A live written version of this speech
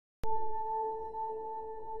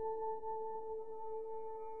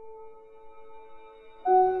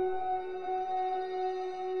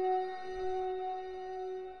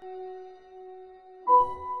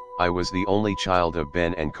I was the only child of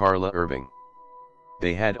Ben and Carla Irving.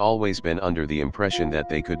 They had always been under the impression that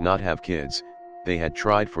they could not have kids. They had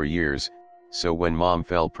tried for years, so when Mom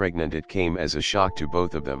fell pregnant it came as a shock to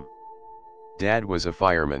both of them. Dad was a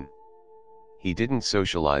fireman. He didn't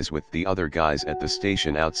socialize with the other guys at the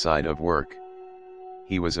station outside of work.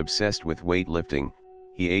 He was obsessed with weightlifting.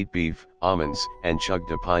 He ate beef, almonds, and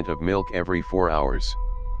chugged a pint of milk every 4 hours.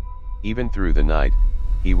 Even through the night,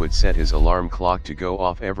 he would set his alarm clock to go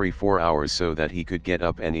off every 4 hours so that he could get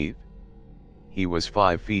up and eat. He was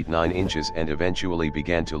 5 feet 9 inches and eventually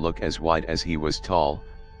began to look as wide as he was tall,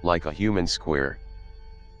 like a human square.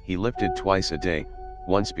 He lifted twice a day,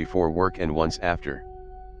 once before work and once after.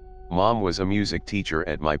 Mom was a music teacher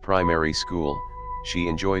at my primary school. She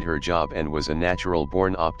enjoyed her job and was a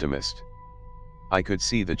natural-born optimist. I could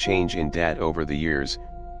see the change in Dad over the years.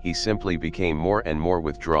 He simply became more and more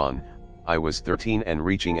withdrawn. I was 13 and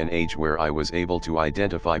reaching an age where I was able to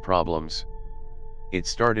identify problems. It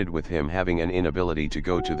started with him having an inability to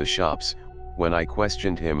go to the shops. When I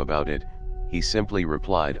questioned him about it, he simply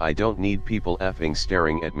replied, "I don't need people effing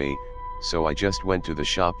staring at me," so I just went to the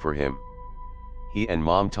shop for him. He and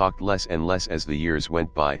Mom talked less and less as the years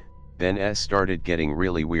went by. Then S started getting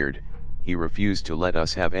really weird. He refused to let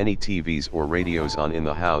us have any TVs or radios on in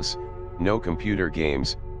the house, no computer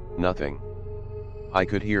games, nothing. I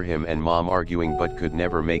could hear him and Mom arguing but could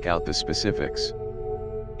never make out the specifics.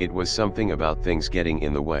 It was something about things getting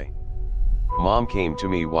in the way. Mom came to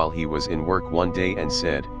me while he was in work one day and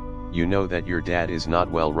said, "You know that your dad is not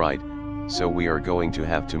well, right? So we are going to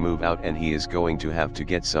have to move out and he is going to have to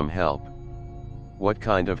get some help." "What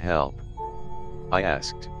kind of help?" I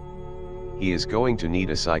asked. "He is going to need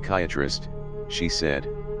a psychiatrist," she said.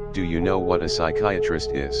 "Do you know what a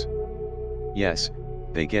psychiatrist is?" "Yes,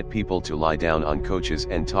 they get people to lie down on couches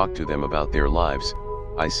and talk to them about their lives,"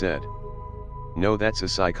 I said. "No, that's a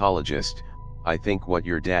psychologist. I think what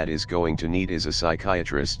your dad is going to need is a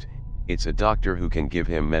psychiatrist. It's a doctor who can give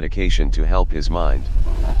him medication to help his mind."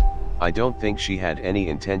 I don't think she had any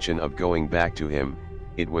intention of going back to him.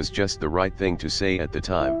 It was just the right thing to say at the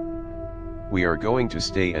time. "We are going to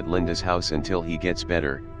stay at Linda's house until he gets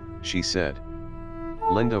better," she said.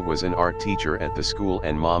 Linda was an art teacher at the school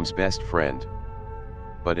and Mom's best friend.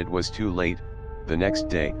 But it was too late. The next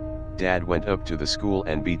day, Dad went up to the school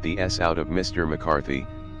and beat the S out of Mr. McCarthy,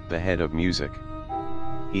 the head of music.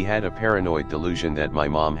 He had a paranoid delusion that my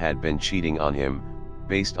mom had been cheating on him,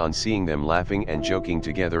 based on seeing them laughing and joking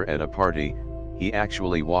together at a party. He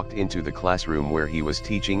actually walked into the classroom where he was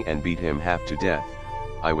teaching and beat him half to death.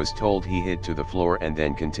 I was told he hit to the floor and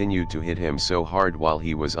then continued to hit him so hard while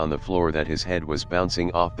he was on the floor that his head was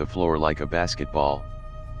bouncing off the floor like a basketball.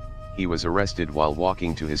 He was arrested while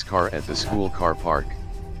walking to his car at the school car park.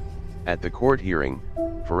 At the court hearing,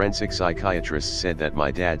 forensic psychiatrists said that my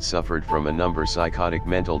dad suffered from a number of psychotic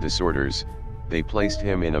mental disorders. They placed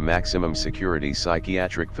him in a maximum security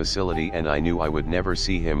psychiatric facility and I knew I would never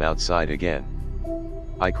see him outside again.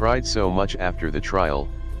 I cried so much after the trial,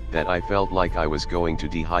 that I felt like I was going to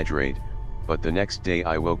dehydrate, but the next day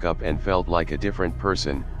I woke up and felt like a different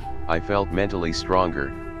person. I felt mentally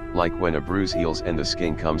stronger, like when a bruise heals and the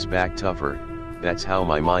skin comes back tougher. That's how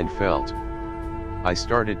my mind felt. I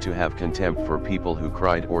started to have contempt for people who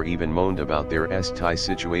cried or even moaned about their STI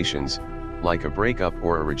situations, like a breakup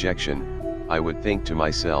or a rejection. I would think to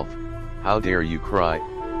myself, how dare you cry,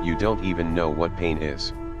 you don't even know what pain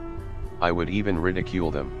is. I would even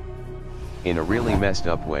ridicule them. In a really messed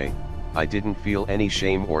up way, I didn't feel any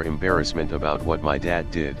shame or embarrassment about what my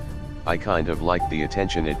dad did. I kind of liked the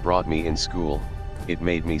attention it brought me in school. It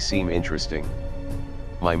made me seem interesting.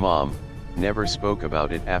 My mom never spoke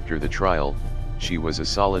about it after the trial. She was a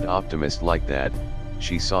solid optimist like that.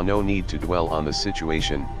 She saw no need to dwell on the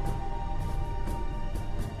situation.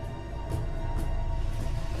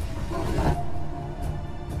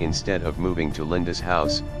 Instead of moving to Linda's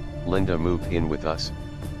house, Linda moved in with us.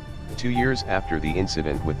 2 years after the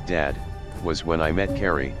incident with Dad, was when I met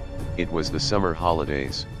Carrie. It was the summer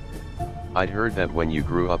holidays. I'd heard that when you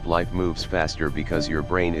grew up life moves faster because your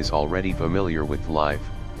brain is already familiar with life.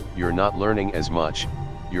 You're not learning as much,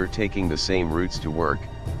 you're taking the same routes to work,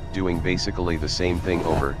 doing basically the same thing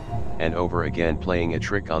over and over again, playing a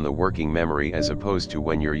trick on the working memory, as opposed to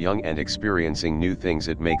when you're young and experiencing new things,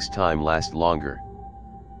 it makes time last longer.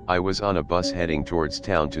 I was on a bus heading towards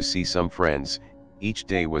town to see some friends. Each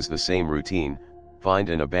day was the same routine: find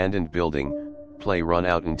an abandoned building, play run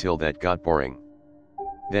out until that got boring.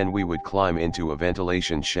 Then we would climb into a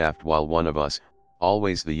ventilation shaft while one of us,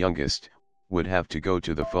 always the youngest, would have to go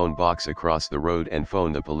to the phone box across the road and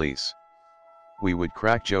phone the police. We would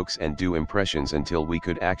crack jokes and do impressions until we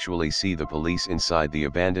could actually see the police inside the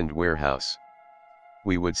abandoned warehouse.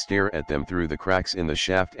 We would stare at them through the cracks in the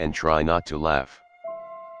shaft and try not to laugh.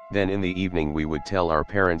 Then in the evening we would tell our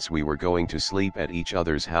parents we were going to sleep at each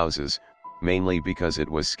other's houses, mainly because it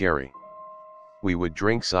was scary. We would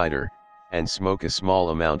drink cider, and smoke a small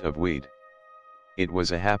amount of weed. It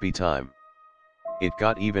was a happy time. It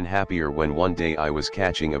got even happier when one day I was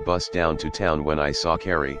catching a bus down to town when I saw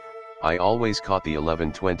Carrie. I always caught the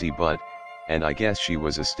 11:20 but, and I guess she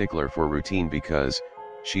was a stickler for routine because,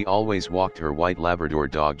 she always walked her white Labrador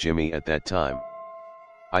dog Jimmy at that time.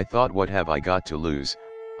 I thought, what have I got to lose?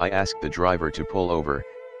 I asked the driver to pull over,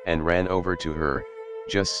 and ran over to her,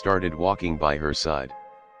 just started walking by her side.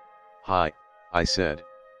 "Hi," I said.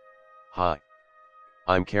 "Hi.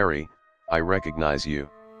 I'm Carrie, I recognize you."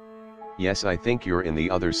 "Yes, I think you're in the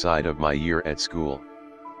other side of my year at school."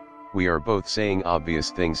 We are both saying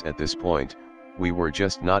obvious things at this point, we were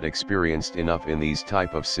just not experienced enough in these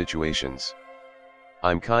type of situations.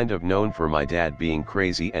 I'm kind of known for my dad being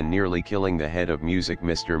crazy and nearly killing the head of music,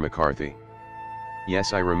 Mr. McCarthy.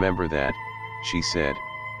 "Yes, I remember that," she said.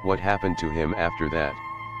 "What happened to him after that?"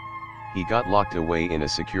 "He got locked away in a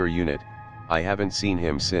secure unit, I haven't seen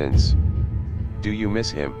him since." "Do you miss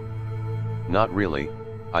him?" "Not really,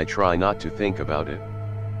 I try not to think about it."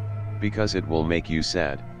 "Because it will make you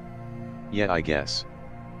sad." "Yeah, I guess."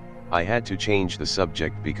 I had to change the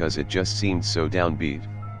subject because it just seemed so downbeat.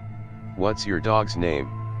 "What's your dog's name?"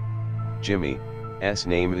 "Jimmy's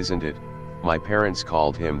name, isn't it? My parents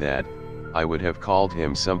called him that. I would have called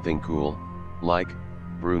him something cool, like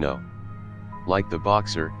Bruno." "Like the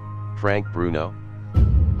boxer, Frank Bruno?"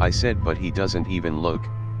 I said, but he doesn't even look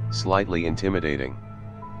slightly intimidating.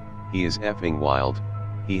 "He is effing wild.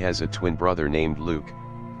 He has a twin brother named Luke,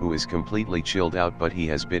 who is completely chilled out, but he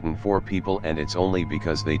has bitten 4 people and it's only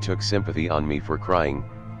because they took sympathy on me for crying.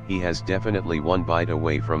 He has definitely one bite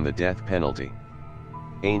away from the death penalty."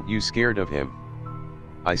 "Ain't you scared of him?"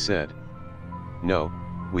 I said. "No,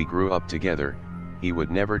 we grew up together, he would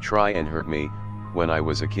never try and hurt me. When I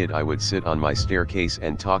was a kid I would sit on my staircase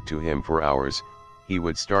and talk to him for hours, he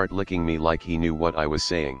would start licking me like he knew what I was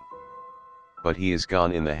saying. But he is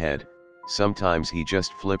gone in the head, sometimes he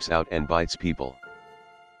just flips out and bites people."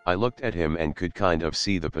 I looked at him and could kind of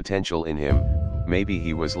see the potential in him. Maybe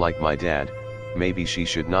he was like my dad, maybe she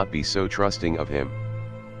should not be so trusting of him.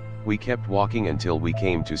 We kept walking until we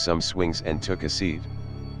came to some swings and took a seat.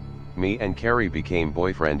 Me and Carrie became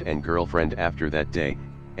boyfriend and girlfriend after that day.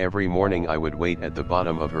 Every morning I would wait at the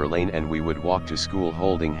bottom of her lane and we would walk to school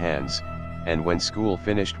holding hands, and when school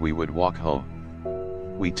finished we would walk home.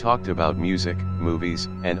 We talked about music, movies,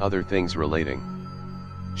 and other things relating.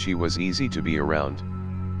 She was easy to be around.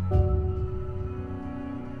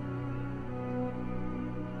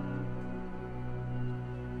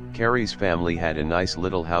 Carrie's family had a nice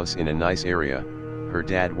little house in a nice area. Her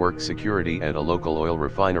dad worked security at a local oil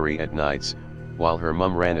refinery at nights, while her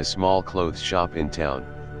mum ran a small clothes shop in town.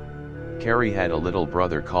 Carrie had a little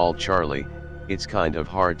brother called Charlie. It's kind of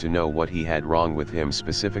hard to know what he had wrong with him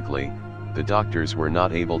specifically, the doctors were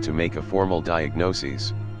not able to make a formal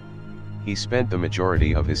diagnosis. He spent the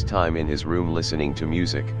majority of his time in his room listening to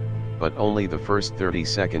music, but only the first 30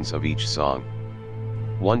 seconds of each song.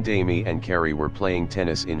 One day me and Carrie were playing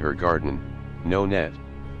tennis in her garden, no net.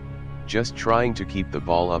 Just trying to keep the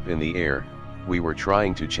ball up in the air, we were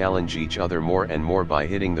trying to challenge each other more and more by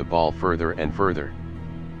hitting the ball further and further.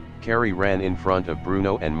 Carrie ran in front of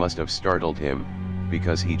Bruno and must have startled him,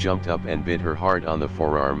 because he jumped up and bit her hard on the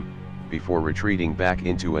forearm. Before retreating back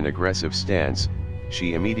into an aggressive stance,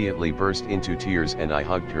 she immediately burst into tears and I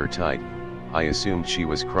hugged her tight. I assumed she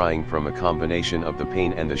was crying from a combination of the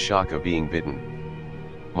pain and the shock of being bitten.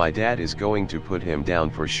 "My dad is going to put him down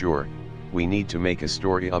for sure, we need to make a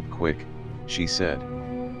story up quick," she said.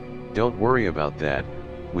 "Don't worry about that,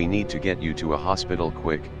 we need to get you to a hospital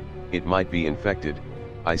quick, it might be infected,"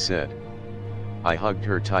 I said. I hugged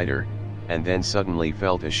her tighter, and then suddenly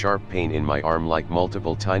felt a sharp pain in my arm like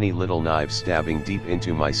multiple tiny little knives stabbing deep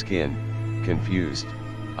into my skin. Confused,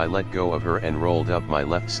 I let go of her and rolled up my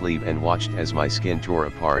left sleeve and watched as my skin tore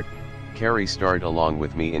apart. Carrie started along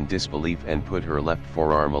with me in disbelief and put her left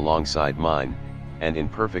forearm alongside mine, and in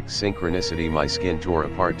perfect synchronicity my skin tore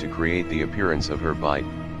apart to create the appearance of her bite,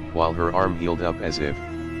 while her arm healed up as if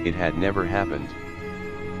it had never happened.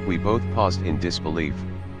 We both paused in disbelief.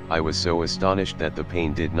 I was so astonished that the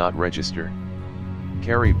pain did not register.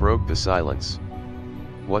 Carrie broke the silence.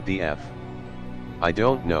 "What the F?" "I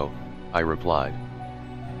don't know," I replied.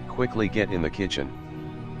 "Quickly get in the kitchen."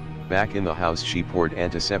 Back in the house she poured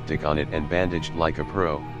antiseptic on it and bandaged like a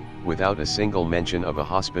pro, without a single mention of a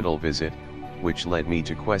hospital visit. which led me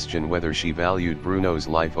to question whether she valued Bruno's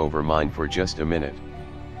life over mine for just a minute.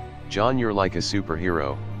 John, you're like a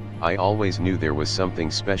superhero. I always knew there was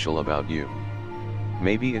something special about you.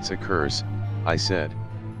 Maybe it's a curse, I said.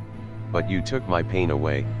 But you took my pain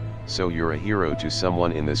away, so you're a hero to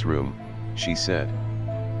someone in this room, she said.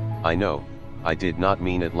 I know, I did not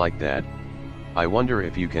mean it like that. I wonder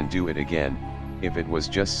if you can do it again, if it was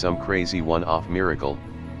just some crazy one-off miracle.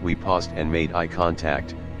 We paused and made eye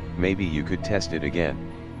contact. Maybe you could test it again.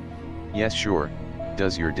 Yes, sure.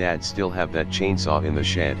 Does your dad still have that chainsaw in the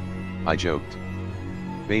shed? I joked.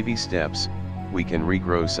 Baby steps. We can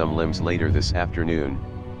regrow some limbs later this afternoon.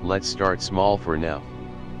 Let's start small for now.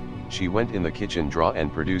 She went in the kitchen drawer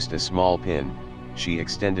and produced a small pin. She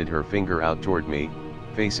extended her finger out toward me,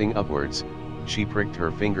 facing upwards. She pricked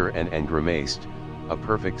her finger and grimaced. A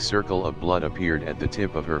perfect circle of blood appeared at the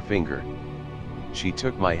tip of her finger. She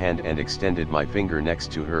took my hand and extended my finger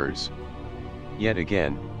next to hers. Yet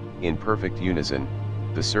again, in perfect unison,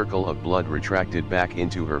 the circle of blood retracted back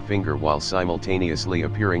into her finger while simultaneously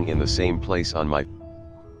appearing in the same place on my.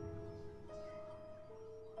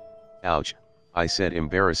 Ouch, I said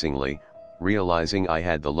embarrassingly, realizing I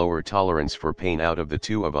had the lower tolerance for pain out of the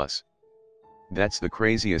two of us. That's the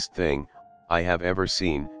craziest thing I have ever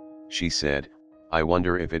seen, she said. I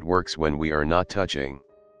wonder if it works when we are not touching.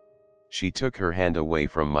 She took her hand away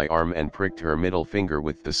from my arm and pricked her middle finger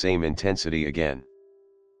with the same intensity again.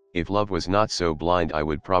 If love was not so blind, I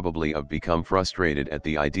would probably have become frustrated at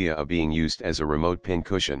the idea of being used as a remote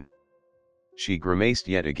pincushion. She grimaced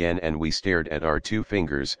yet again and we stared at our two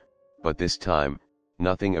fingers, but this time,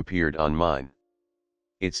 nothing appeared on mine.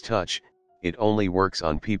 It's touch, it only works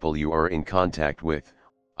on people you are in contact with.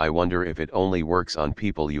 I wonder if it only works on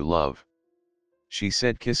people you love, she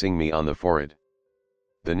said, kissing me on the forehead.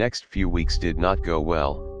 The next few weeks did not go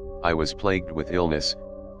well. I was plagued with illness,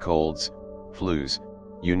 colds, flus,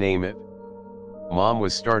 you name it. Mom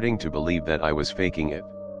was starting to believe that I was faking it.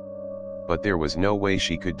 But there was no way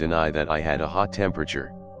she could deny that I had a hot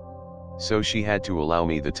temperature. So she had to allow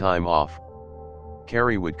me the time off.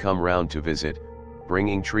 Carrie would come round to visit,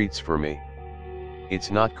 bringing treats for me.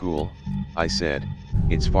 It's not cool, I said.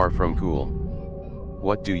 It's far from cool.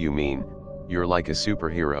 What do you mean? You're like a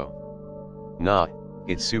superhero. Nah,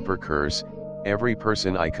 it's super curse. Every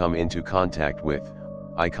person I come into contact with,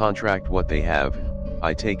 I contract what they have,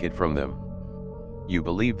 I take it from them. You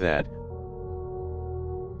believe that?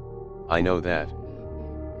 I know that.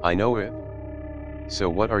 I know it. So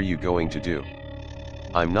what are you going to do?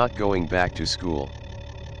 I'm not going back to school.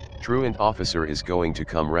 Truant officer is going to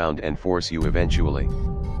come round and force you eventually.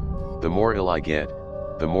 The more ill I get,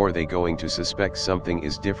 the more they going to suspect something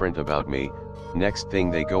is different about me. Next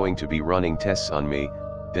thing they going to be running tests on me,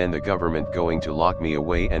 then the government going to lock me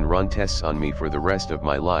away and run tests on me for the rest of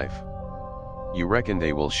my life. You reckon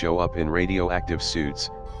they will show up in radioactive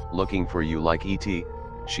suits, looking for you like E.T.?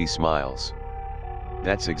 She smiles.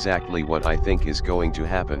 That's exactly what I think is going to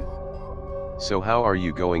happen. So how are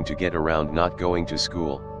you going to get around not going to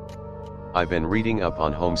school? I've been reading up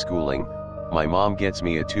on homeschooling. My mom gets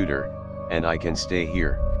me a tutor, and I can stay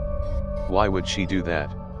here. Why would she do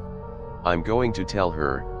that? I'm going to tell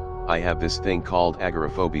her, I have this thing called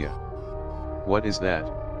agoraphobia. What is that?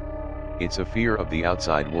 It's a fear of the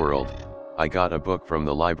outside world. I got a book from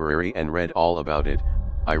the library and read all about it.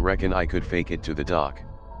 I reckon I could fake it to the doc.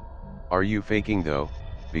 Are you faking though?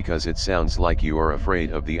 Because it sounds like you are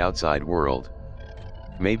afraid of the outside world.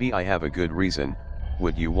 Maybe I have a good reason.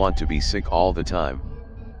 Would you want to be sick all the time?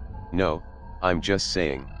 No, I'm just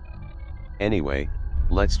saying. Anyway,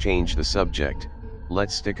 let's change the subject.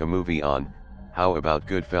 Let's stick a movie on. How about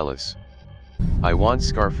Goodfellas? I want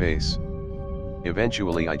Scarface.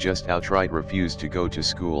 Eventually I just outright refused to go to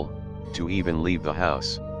school, to even leave the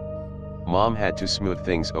house. Mom had to smooth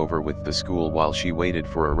things over with the school while she waited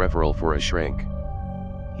for a referral for a shrink.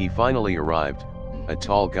 He finally arrived, a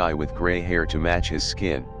tall guy with gray hair to match his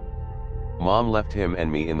skin. Mom left him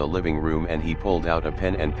and me in the living room and he pulled out a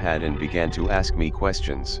pen and pad and began to ask me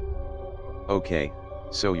questions. Okay,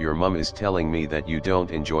 so your mom is telling me that you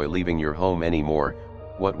don't enjoy leaving your home anymore.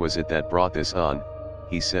 What was it that brought this on?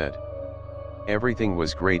 He said. Everything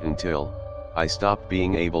was great until I stopped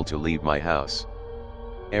being able to leave my house.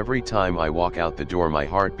 Every time I walk out the door my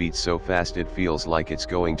heart beats so fast it feels like it's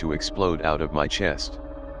going to explode out of my chest.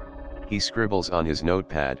 He scribbles on his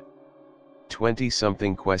notepad.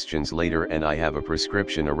 20-something questions later and I have a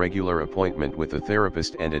prescription, a regular appointment with a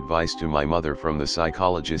therapist and advice to my mother from the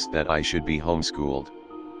psychologist that I should be homeschooled.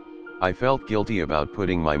 I felt guilty about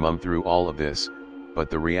putting my mom through all of this, but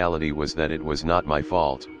the reality was that it was not my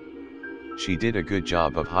fault. She did a good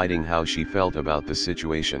job of hiding how she felt about the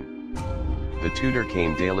situation. The tutor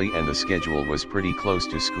came daily and the schedule was pretty close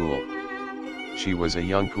to school. She was a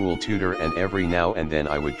young cool tutor, and every now and then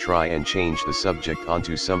I would try and change the subject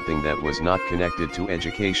onto something that was not connected to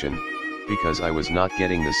education, because I was not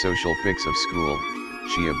getting the social fix of school.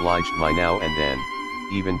 She obliged me now and then,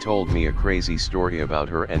 even told me a crazy story about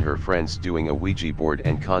her and her friends doing a Ouija board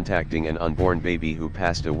and contacting an unborn baby who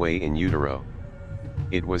passed away in utero.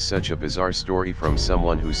 It was such a bizarre story from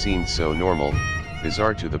someone who seemed so normal,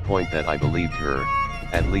 bizarre to the point that I believed her,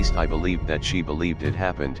 at least I believed that she believed it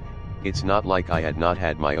happened. It's not like I had not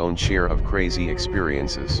had my own share of crazy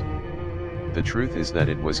experiences. The truth is that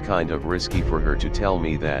it was kind of risky for her to tell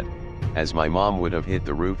me that, as my mom would have hit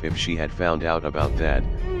the roof if she had found out about that,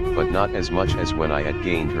 but not as much as when I had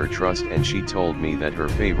gained her trust and she told me that her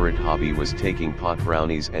favorite hobby was taking pot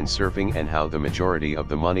brownies and surfing, and how the majority of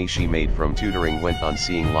the money she made from tutoring went on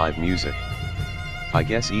seeing live music. I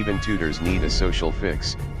guess even tutors need a social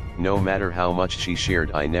fix. No matter how much she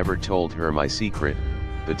shared, I never told her my secret.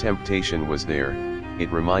 The temptation was there.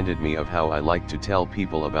 It reminded me of how I liked to tell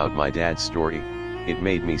people about my dad's story. It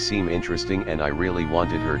made me seem interesting and I really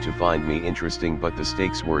wanted her to find me interesting, but the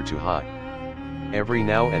stakes were too high. Every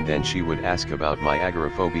now and then she would ask about my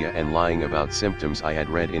agoraphobia, and lying about symptoms I had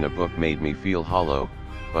read in a book made me feel hollow,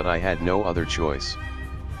 but I had no other choice.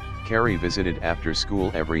 Carrie visited after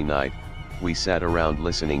school every night. We sat around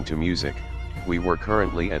listening to music. We were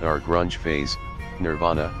currently at our grunge phase,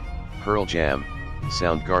 Nirvana, Pearl Jam,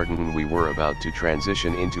 Soundgarden. We were about to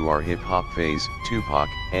transition into our hip-hop phase, Tupac,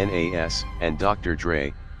 Nas, and Dr.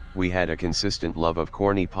 Dre. We had a consistent love of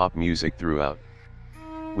corny pop music throughout.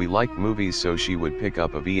 We liked movies, so she would pick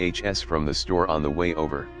up a VHS from the store on the way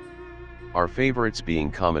over. Our favorites being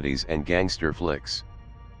comedies and gangster flicks.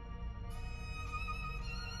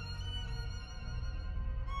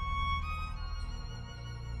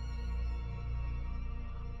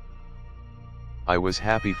 I was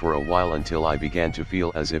happy for a while until I began to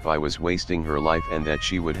feel as if I was wasting her life and that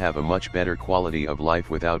she would have a much better quality of life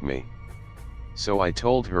without me. So I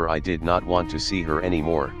told her I did not want to see her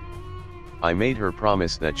anymore. I made her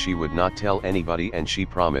promise that she would not tell anybody, and she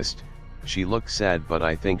promised. She looked sad, but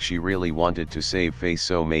I think she really wanted to save face,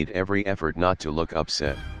 so made every effort not to look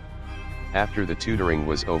upset. After the tutoring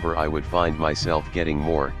was over, I would find myself getting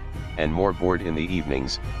more and more bored in the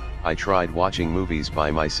evenings. I tried watching movies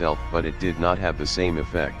by myself, but it did not have the same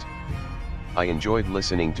effect. I enjoyed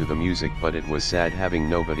listening to the music, but it was sad having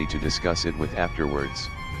nobody to discuss it with afterwards.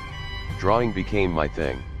 Drawing became my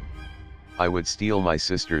thing. I would steal my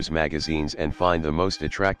sister's magazines and find the most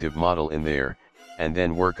attractive model in there, and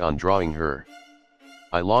then work on drawing her.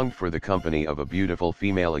 I longed for the company of a beautiful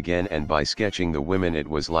female again, and by sketching the women it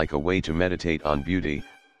was like a way to meditate on beauty,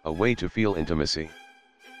 a way to feel intimacy.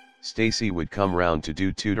 Stacy would come round to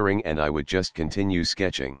do tutoring and I would just continue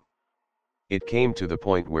sketching. It came to the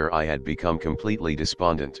point where I had become completely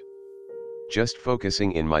despondent. Just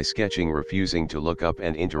focusing in my sketching, refusing to look up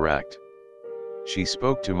and interact. She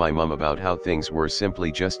spoke to my mom about how things were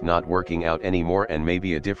simply just not working out anymore and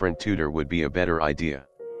maybe a different tutor would be a better idea.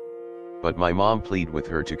 But my mom pleaded with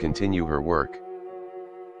her to continue her work.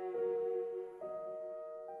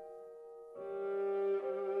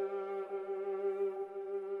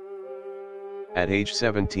 At age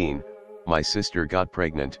 17, my sister got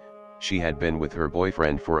pregnant. She had been with her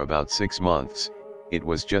boyfriend for about 6 months. It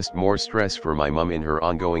was just more stress for my mom in her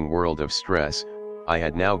ongoing world of stress. I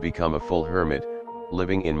had now become a full hermit,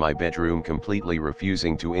 living in my bedroom, completely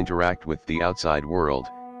refusing to interact with the outside world,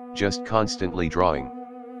 just constantly drawing.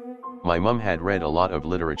 My mom had read a lot of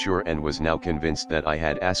literature and was now convinced that I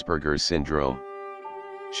had Asperger's syndrome.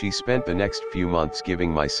 She spent the next few months giving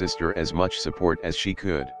my sister as much support as she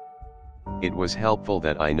could. It was helpful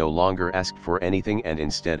that I no longer asked for anything and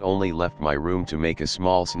instead only left my room to make a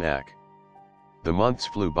small snack. The months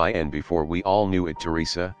flew by, and before we all knew it,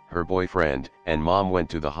 Teresa, her boyfriend, and mom went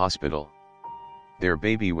to the hospital. Their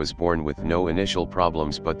baby was born with no initial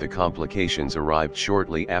problems, but the complications arrived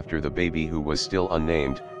shortly after. The baby, who was still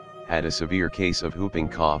unnamed, had a severe case of whooping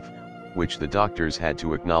cough, which the doctors had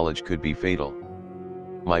to acknowledge could be fatal.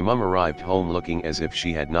 My mom arrived home looking as if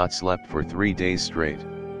she had not slept for 3 days straight.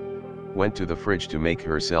 Went to the fridge to make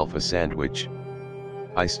herself a sandwich.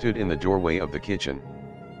 I stood in the doorway of the kitchen.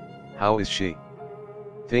 "How is she?"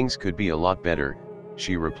 "Things could be a lot better,"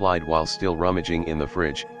 she replied while still rummaging in the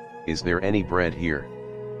fridge. "Is there any bread here?"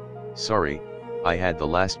 "Sorry, I had the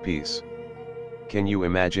last piece." Can you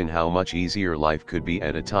imagine how much easier life could be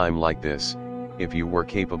at a time like this, if you were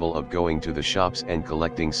capable of going to the shops and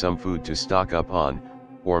collecting some food to stock up on,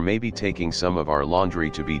 or maybe taking some of our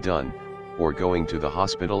laundry to be done, or going to the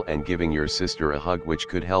hospital and giving your sister a hug, which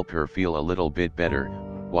could help her feel a little bit better,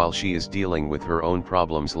 while she is dealing with her own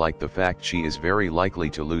problems, like the fact she is very likely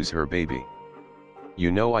to lose her baby.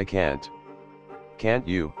 You know I can't. Can't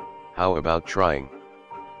you? How about trying?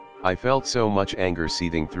 I felt so much anger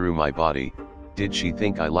seething through my body. Did she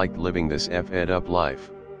think I liked living this effed up life?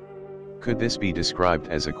 Could this be described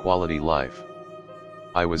as a quality life?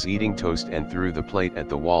 I was eating toast and threw the plate at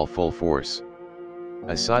the wall full force.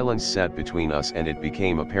 A silence sat between us, and it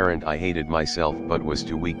became apparent I hated myself but was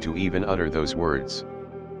too weak to even utter those words.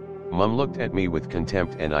 Mum looked at me with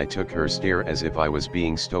contempt, and I took her stare as if I was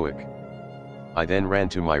being stoic. I then ran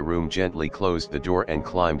to my room, gently closed the door and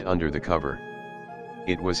climbed under the cover.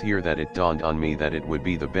 It was here that it dawned on me that it would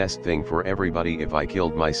be the best thing for everybody if I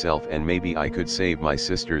killed myself, and maybe I could save my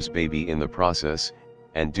sister's baby in the process,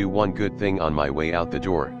 and do one good thing on my way out the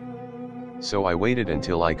door. So I waited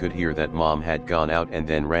until I could hear that Mom had gone out, and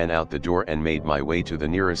then ran out the door and made my way to the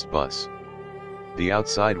nearest bus. The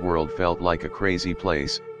outside world felt like a crazy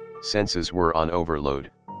place. Senses were on overload.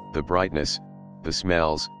 The brightness, the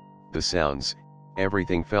smells, the sounds,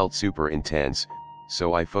 everything felt super intense,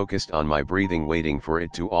 so I focused on my breathing, waiting for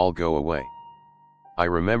it to all go away. I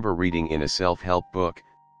remember reading in a self-help book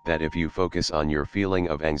that if you focus on your feeling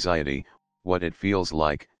of anxiety, what it feels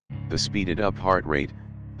like, the speeded up heart rate,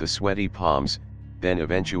 the sweaty palms, then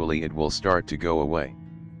eventually it will start to go away.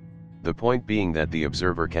 The point being that the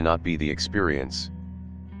observer cannot be the experience.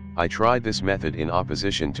 I tried this method in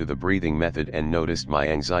opposition to the breathing method and noticed my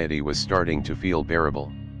anxiety was starting to feel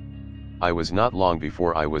bearable. I was not long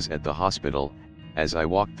before I was at the hospital. As I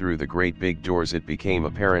walked through the great big doors, it became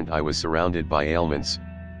apparent I was surrounded by ailments,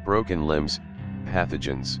 broken limbs,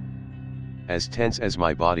 pathogens. As tense as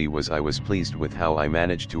my body was, I was pleased with how I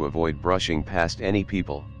managed to avoid brushing past any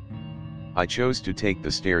people. I chose to take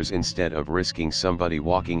the stairs instead of risking somebody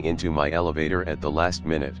walking into my elevator at the last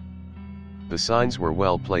minute. The signs were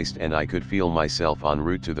well placed, and I could feel myself en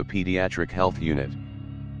route to the pediatric health unit.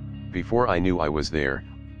 Before I knew I was there,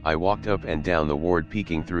 I walked up and down the ward,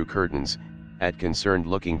 peeking through curtains at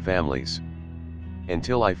concerned-looking families.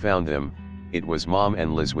 Until I found them. It was Mom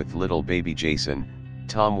and Liz with little baby Jason.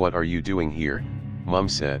 "Tom, what are you doing here?" Mom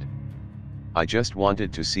said. "I just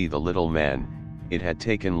wanted to see the little man." It had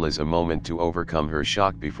taken Liz a moment to overcome her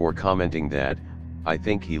shock before commenting that, "I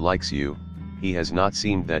think he likes you. He has not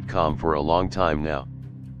seemed that calm for a long time now."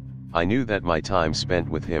 I knew that my time spent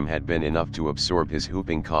with him had been enough to absorb his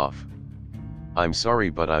whooping cough. "I'm sorry,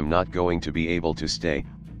 but I'm not going to be able to stay,"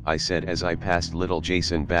 I said as I passed little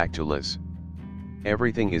Jason back to Liz.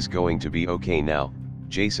 "Everything is going to be okay now.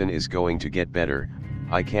 Jason is going to get better.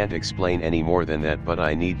 I can't explain any more than that, but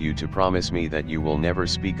I need you to promise me that you will never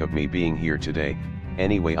speak of me being here today.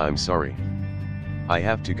 Anyway, I'm sorry. I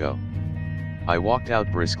have to go." I walked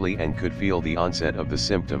out briskly and could feel the onset of the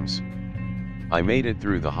symptoms. I made it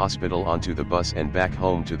through the hospital, onto the bus, and back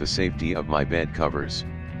home to the safety of my bed covers.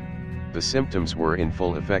 The symptoms were in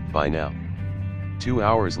full effect by now. 2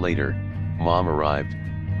 hours later, Mom arrived.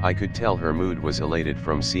 I could tell her mood was elated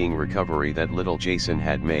from seeing recovery that little Jason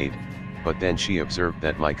had made, but then she observed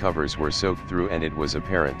that my covers were soaked through, and it was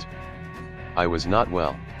apparent I was not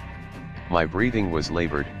well. My breathing was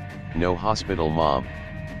labored. "No hospital, Mom."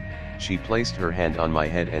 She placed her hand on my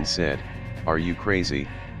head and said, "Are you crazy?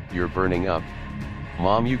 You're burning up.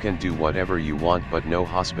 Mom, you can do whatever you want, but no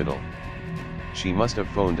hospital." She must have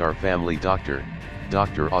phoned our family doctor,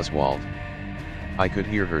 Dr. Oswald. I could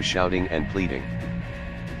hear her shouting and pleading.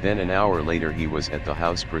 Then an hour later he was at the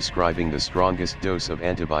house prescribing the strongest dose of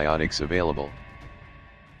antibiotics available.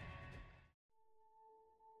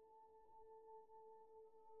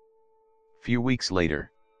 Few weeks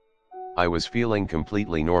later, I was feeling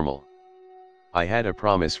completely normal. I had a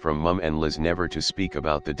promise from Mum and Liz never to speak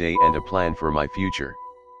about the day, and a plan for my future.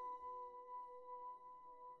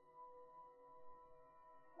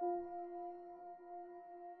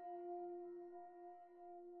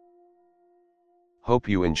 Hope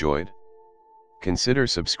you enjoyed. Consider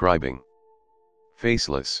subscribing.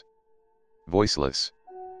 Faceless, voiceless.